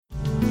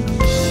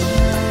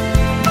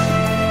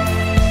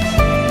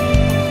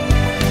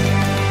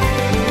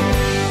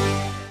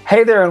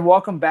Hey there, and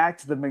welcome back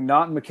to the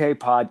McNaughton McKay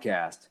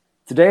podcast.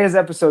 Today is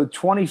episode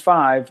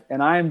 25,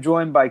 and I am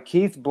joined by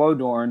Keith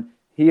Blodorn.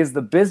 He is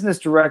the business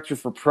director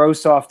for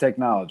ProSoft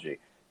Technology.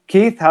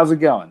 Keith, how's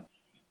it going?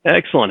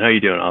 Excellent. How are you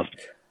doing,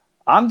 Austin?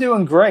 I'm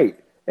doing great.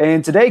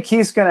 And today,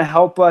 Keith's going to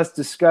help us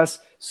discuss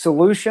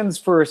solutions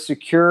for a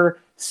secure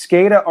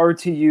SCADA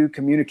RTU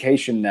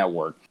communication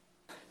network.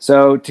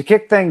 So to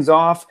kick things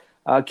off,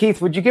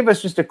 Keith, would you give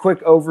us just a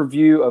quick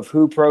overview of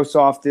who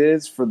ProSoft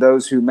is for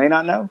those who may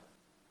not know?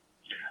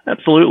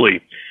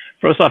 Absolutely.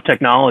 ProSoft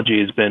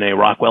Technology has been a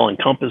Rockwell and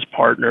Compass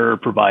partner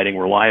providing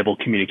reliable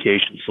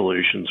communication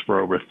solutions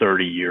for over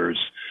 30 years.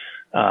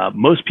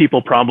 Most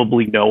people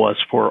probably know us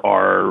for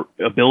our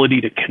ability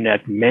to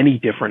connect many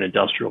different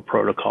industrial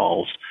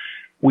protocols.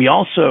 We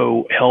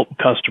also help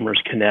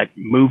customers connect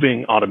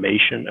moving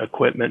automation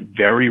equipment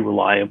very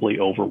reliably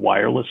over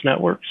wireless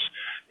networks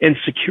and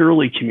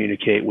securely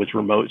communicate with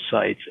remote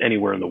sites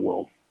anywhere in the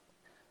world.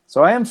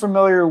 So I am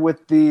familiar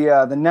with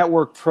the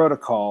network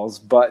protocols,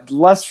 but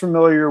less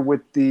familiar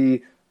with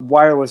the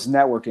wireless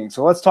networking.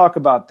 So let's talk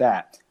about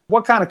that.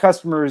 What kind of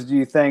customers do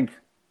you think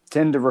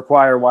tend to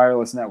require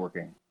wireless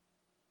networking?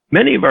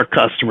 Many of our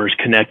customers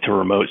connect to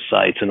remote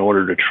sites in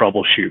order to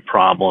troubleshoot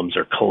problems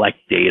or collect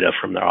data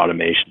from their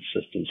automation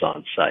systems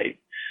on site.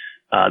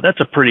 That's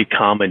a pretty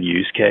common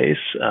use case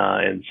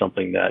and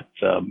something that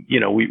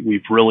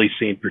we've really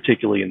seen,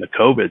 particularly in the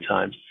COVID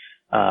times,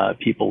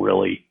 people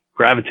really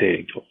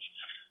gravitating towards.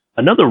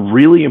 Another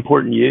really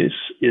important use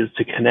is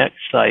to connect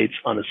sites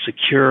on a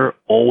secure,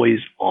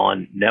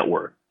 always-on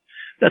network.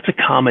 That's a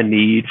common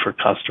need for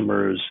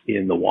customers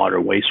in the water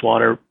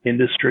wastewater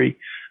industry,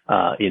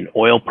 in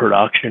oil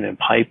production and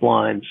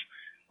pipelines,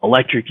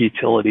 electric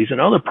utilities,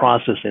 and other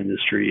process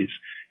industries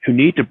who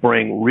need to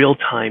bring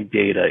real-time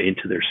data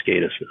into their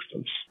SCADA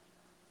systems.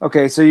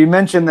 Okay, so you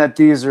mentioned that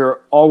these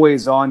are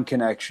always-on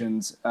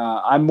connections.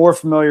 I'm more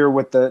familiar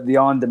with the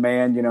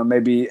on-demand,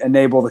 maybe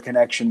enable the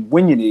connection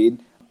when you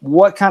need.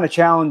 What kind of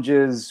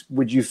challenges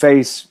would you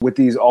face with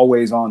these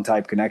always-on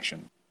type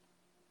connections?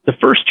 The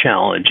first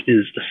challenge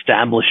is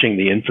establishing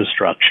the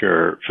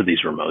infrastructure for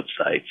these remote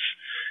sites.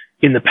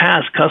 In the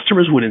past,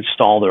 customers would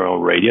install their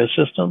own radio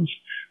systems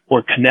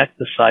or connect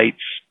the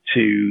sites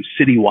to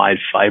citywide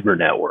fiber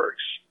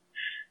networks.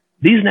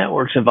 These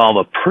networks involve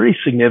a pretty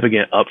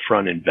significant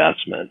upfront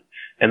investment,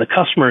 and the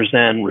customer is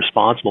then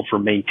responsible for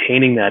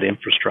maintaining that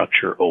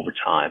infrastructure over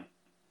time.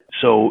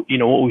 So,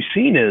 what we've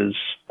seen is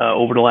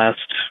over the last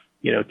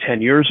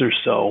 10 years or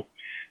so,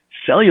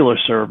 cellular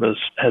service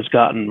has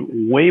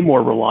gotten way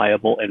more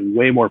reliable and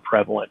way more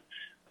prevalent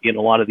in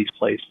a lot of these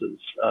places.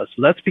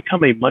 So that's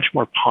become a much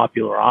more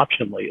popular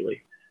option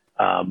lately.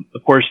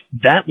 Of course,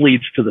 that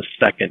leads to the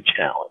second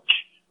challenge,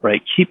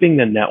 right? Keeping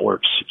the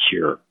network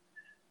secure.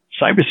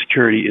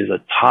 Cybersecurity is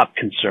a top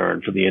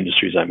concern for the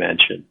industries I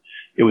mentioned.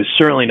 It would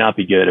certainly not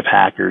be good if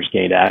hackers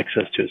gained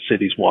access to a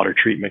city's water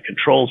treatment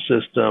control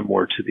system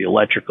or to the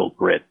electrical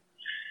grid.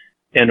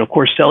 And of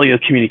course, cellular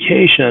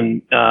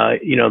communication,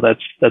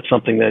 that's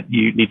something that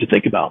you need to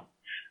think about.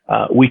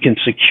 We can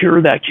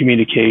secure that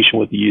communication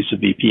with the use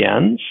of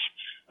VPNs.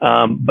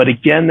 But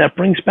again, that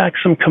brings back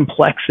some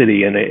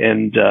complexity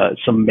and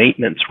some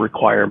maintenance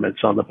requirements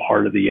on the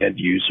part of the end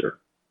user.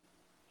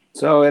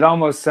 So it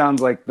almost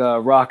sounds like the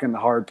rock and the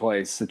hard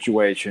place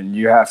situation.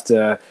 You have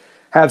to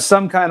have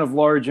some kind of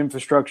large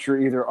infrastructure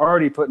either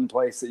already put in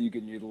place that you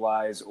can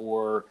utilize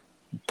or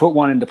put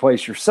one into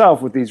place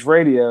yourself with these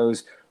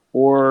radios.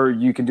 Or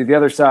you can do the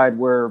other side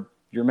where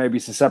you're maybe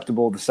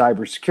susceptible to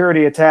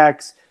cybersecurity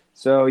attacks.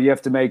 So you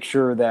have to make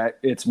sure that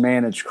it's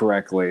managed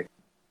correctly.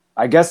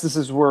 I guess this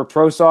is where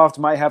ProSoft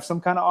might have some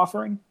kind of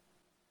offering?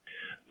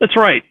 That's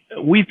right.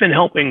 We've been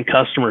helping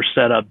customers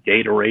set up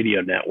data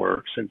radio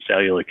networks and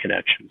cellular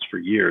connections for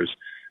years.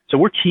 So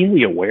we're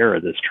keenly aware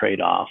of this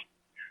trade-off.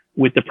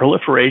 With the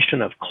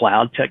proliferation of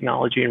cloud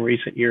technology in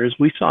recent years,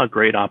 we saw a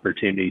great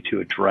opportunity to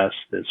address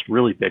this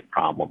really big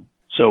problem.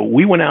 So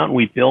we went out and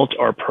we built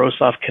our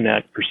ProSoft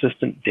Connect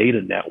persistent data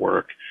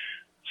network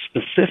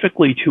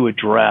specifically to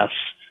address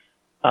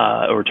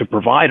or to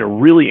provide a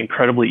really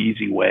incredibly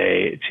easy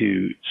way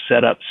to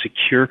set up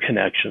secure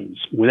connections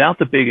without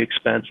the big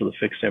expense of the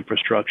fixed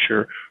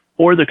infrastructure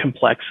or the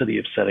complexity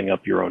of setting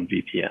up your own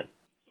VPN.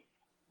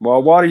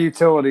 Well, water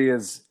utility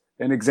is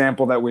an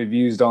example that we've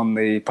used on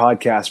the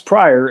podcast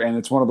prior, and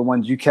it's one of the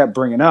ones you kept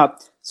bringing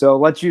up. So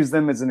let's use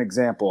them as an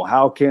example.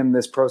 How can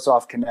this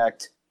ProSoft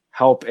Connect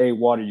help a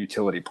water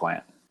utility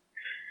plant?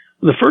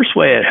 The first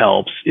way it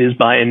helps is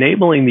by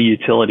enabling the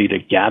utility to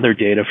gather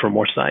data from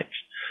more sites.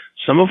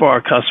 Some of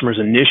our customers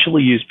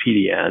initially used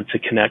PDN to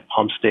connect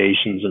pump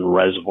stations and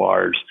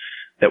reservoirs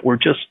that were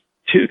just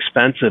too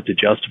expensive to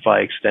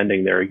justify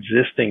extending their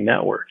existing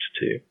networks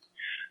to.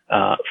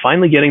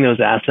 Finally, getting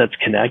those assets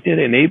connected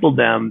enabled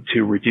them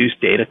to reduce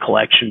data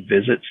collection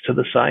visits to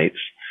the sites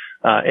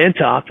and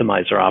to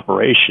optimize their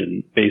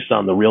operation based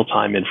on the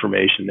real-time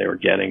information they were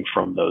getting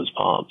from those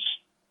pumps.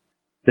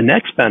 The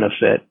next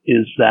benefit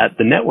is that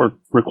the network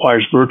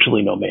requires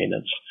virtually no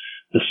maintenance.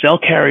 The cell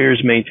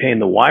carriers maintain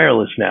the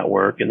wireless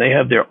network, and they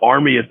have their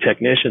army of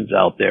technicians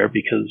out there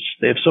because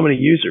they have so many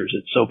users.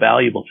 It's so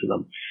valuable to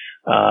them.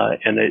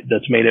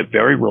 That's made it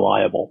very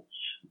reliable.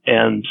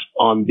 And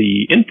on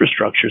the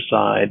infrastructure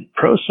side,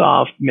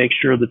 ProSoft makes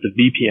sure that the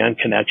VPN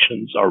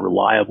connections are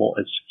reliable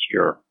and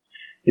secure.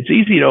 It's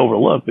easy to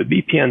overlook, but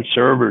VPN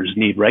servers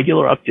need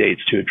regular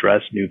updates to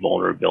address new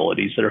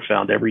vulnerabilities that are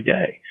found every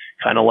day.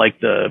 Kind of like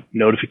the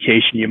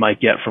notification you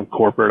might get from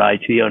corporate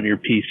IT on your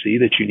PC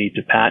that you need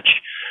to patch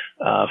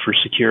for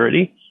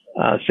security.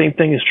 Same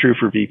thing is true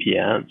for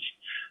VPNs.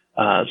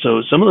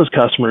 So some of those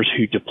customers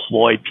who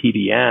deployed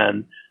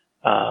PDN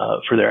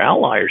for their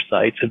outlier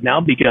sites have now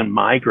begun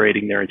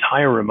migrating their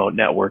entire remote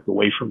network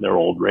away from their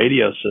old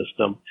radio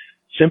system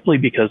simply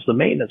because the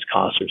maintenance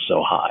costs are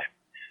so high.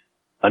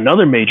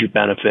 Another major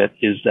benefit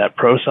is that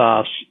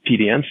ProSoft's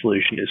PDN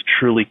solution is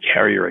truly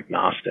carrier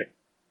agnostic.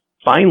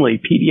 Finally,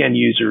 PDN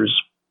users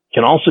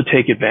can also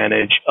take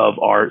advantage of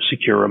our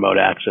secure remote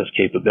access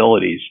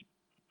capabilities.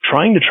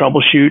 Trying to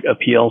troubleshoot a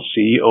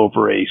PLC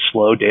over a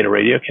slow data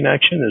radio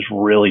connection is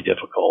really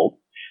difficult.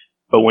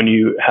 But when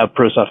you have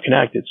ProSoft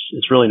Connect,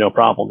 it's really no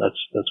problem.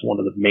 That's one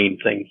of the main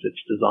things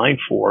it's designed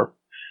for.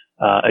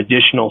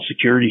 Additional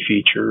security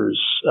features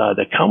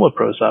that come with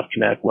ProSoft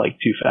Connect, like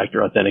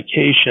two-factor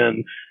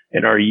authentication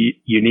and our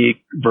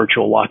unique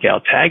virtual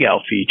lockout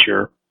tagout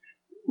feature,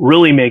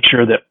 really make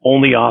sure that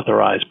only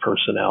authorized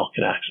personnel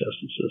can access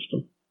the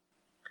system.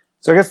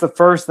 So I guess the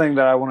first thing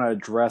that I want to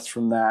address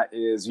from that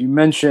is you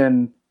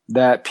mentioned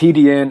that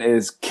PDN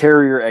is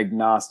carrier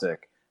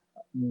agnostic.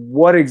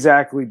 What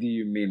exactly do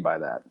you mean by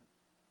that?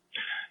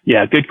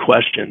 Yeah, good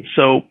question.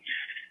 So,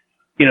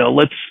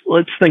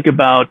 let's think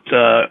about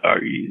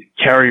our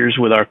carriers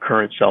with our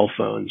current cell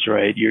phones,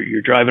 right?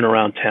 You're driving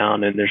around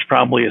town, and there's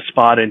probably a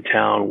spot in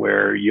town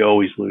where you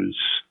always lose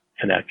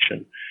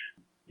connection.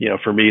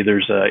 For me,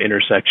 there's an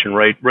intersection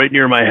right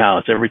near my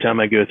house. Every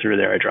time I go through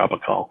there, I drop a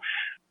call.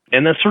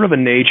 And that's sort of a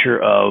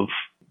nature of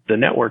the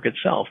network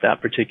itself,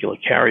 that particular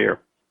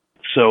carrier.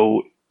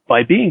 So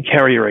by being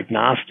carrier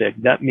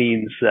agnostic, that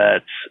means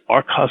that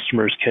our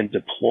customers can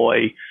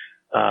deploy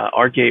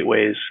our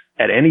gateways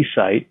at any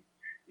site.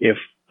 If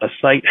a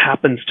site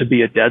happens to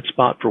be a dead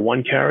spot for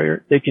one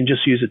carrier, they can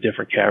just use a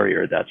different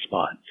carrier at that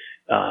spot.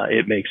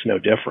 It makes no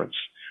difference.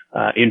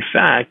 In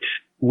fact,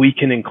 we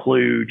can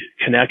include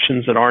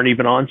connections that aren't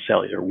even on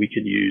cellular. We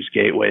can use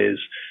gateways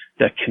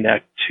that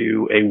connect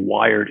to a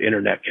wired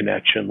internet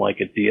connection, like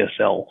a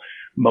DSL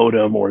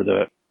modem or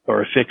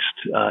a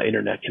fixed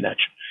internet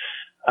connection.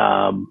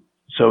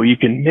 So you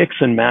can mix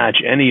and match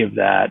any of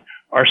that.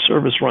 Our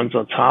service runs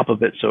on top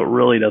of it, so it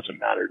really doesn't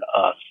matter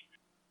to us.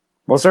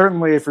 Well,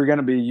 certainly if you're going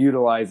to be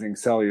utilizing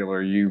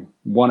cellular, you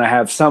want to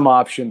have some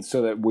options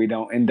so that we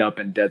don't end up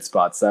in dead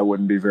spots. That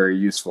wouldn't be very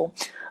useful.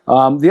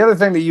 The other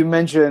thing that you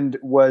mentioned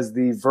was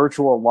the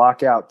virtual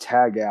lockout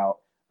tagout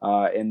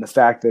and the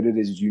fact that it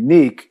is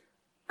unique.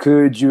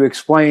 Could you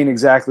explain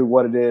exactly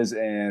what it is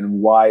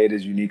and why it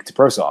is unique to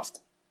ProSoft?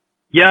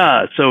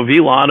 Yeah, so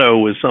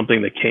vLotto was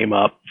something that came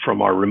up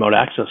from our remote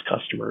access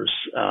customers.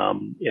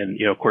 And,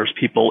 of course,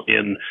 people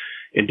in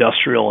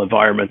industrial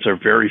environments are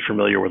very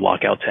familiar with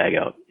lockout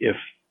tagout. If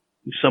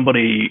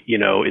somebody,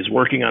 is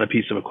working on a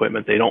piece of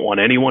equipment, they don't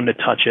want anyone to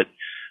touch it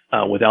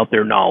without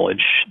their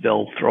knowledge.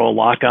 They'll throw a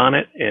lock on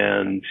it.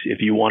 And if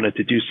you wanted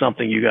to do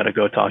something, you got to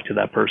go talk to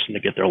that person to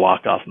get their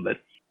lock off of it.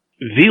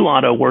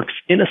 vLotto works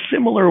in a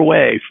similar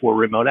way for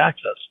remote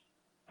access.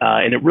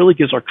 And it really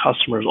gives our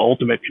customers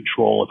ultimate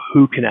control of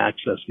who can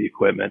access the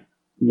equipment,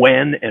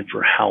 when, and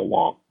for how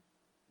long.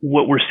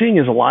 What we're seeing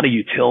is a lot of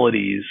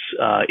utilities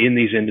in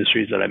these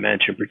industries that I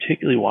mentioned,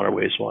 particularly water,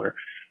 wastewater,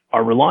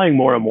 are relying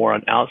more and more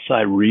on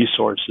outside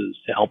resources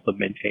to help them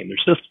maintain their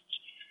systems.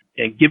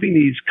 And giving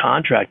these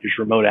contractors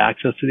remote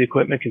access to the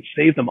equipment can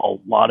save them a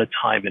lot of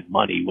time and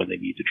money when they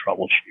need to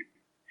troubleshoot.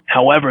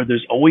 However,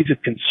 there's always a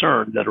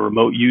concern that a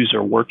remote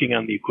user working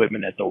on the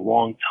equipment at the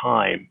wrong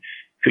time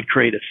could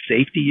create a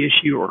safety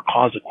issue or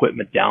cause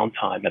equipment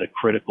downtime at a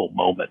critical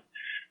moment.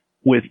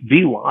 With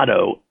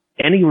vLotto,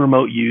 any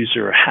remote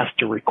user has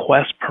to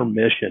request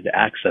permission to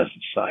access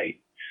the site.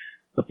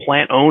 The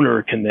plant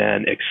owner can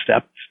then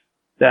accept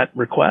that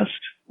request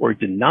or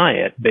deny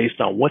it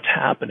based on what's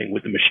happening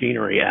with the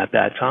machinery at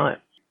that time.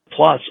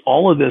 Plus,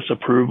 all of this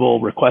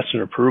request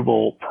and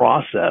approval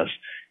process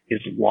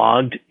is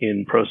logged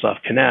in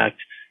ProSoft Connect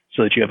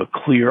so that you have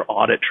a clear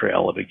audit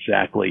trail of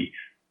exactly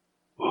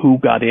who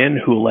got in,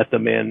 who let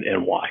them in,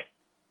 and why.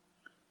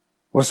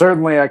 Well,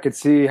 certainly I could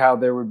see how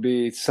there would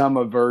be some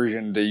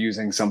aversion to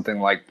using something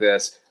like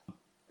this.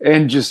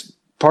 And just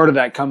part of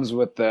that comes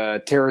with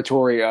the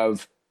territory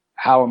of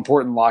how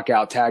important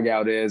lockout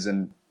tagout is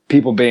and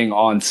people being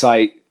on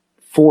site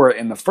for it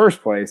in the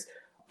first place.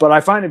 But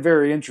I find it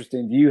very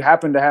interesting. Do you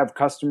happen to have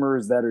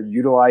customers that are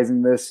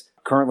utilizing this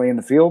currently in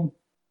the field?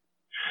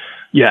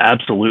 Yeah,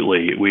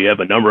 absolutely. We have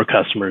a number of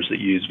customers that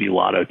use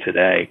vLotto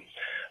today.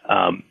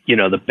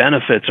 The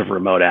benefits of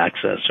remote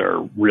access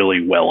are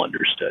really well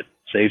understood.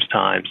 Saves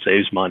time,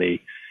 saves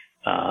money,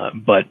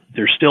 but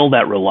there's still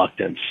that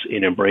reluctance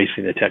in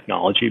embracing the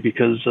technology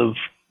because of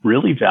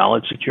really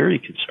valid security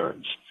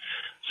concerns.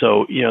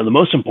 So, the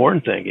most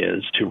important thing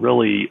is to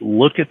really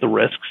look at the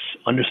risks,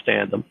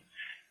 understand them,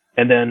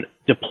 and then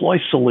deploy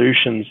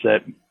solutions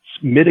that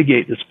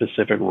mitigate the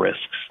specific risks.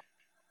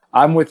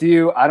 I'm with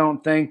you. I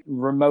don't think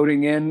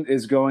remoting in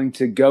is going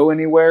to go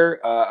anywhere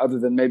other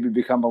than maybe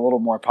become a little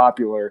more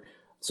popular.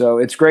 So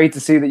it's great to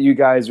see that you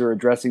guys are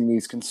addressing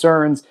these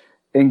concerns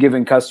and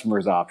giving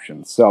customers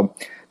options. So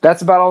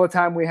that's about all the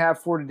time we have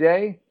for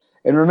today.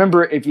 And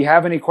remember, if you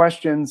have any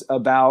questions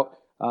about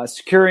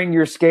securing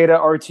your SCADA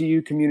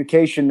RTU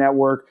communication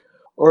network,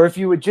 or if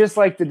you would just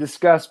like to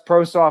discuss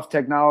ProSoft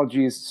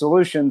Technologies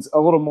solutions a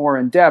little more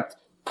in depth,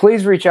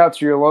 please reach out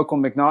to your local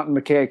McNaughton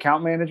McKay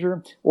account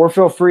manager, or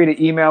feel free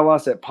to email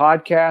us at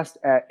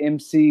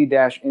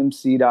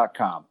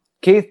podcast@mc-mc.com.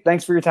 Keith,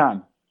 thanks for your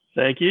time.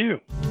 Thank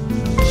you.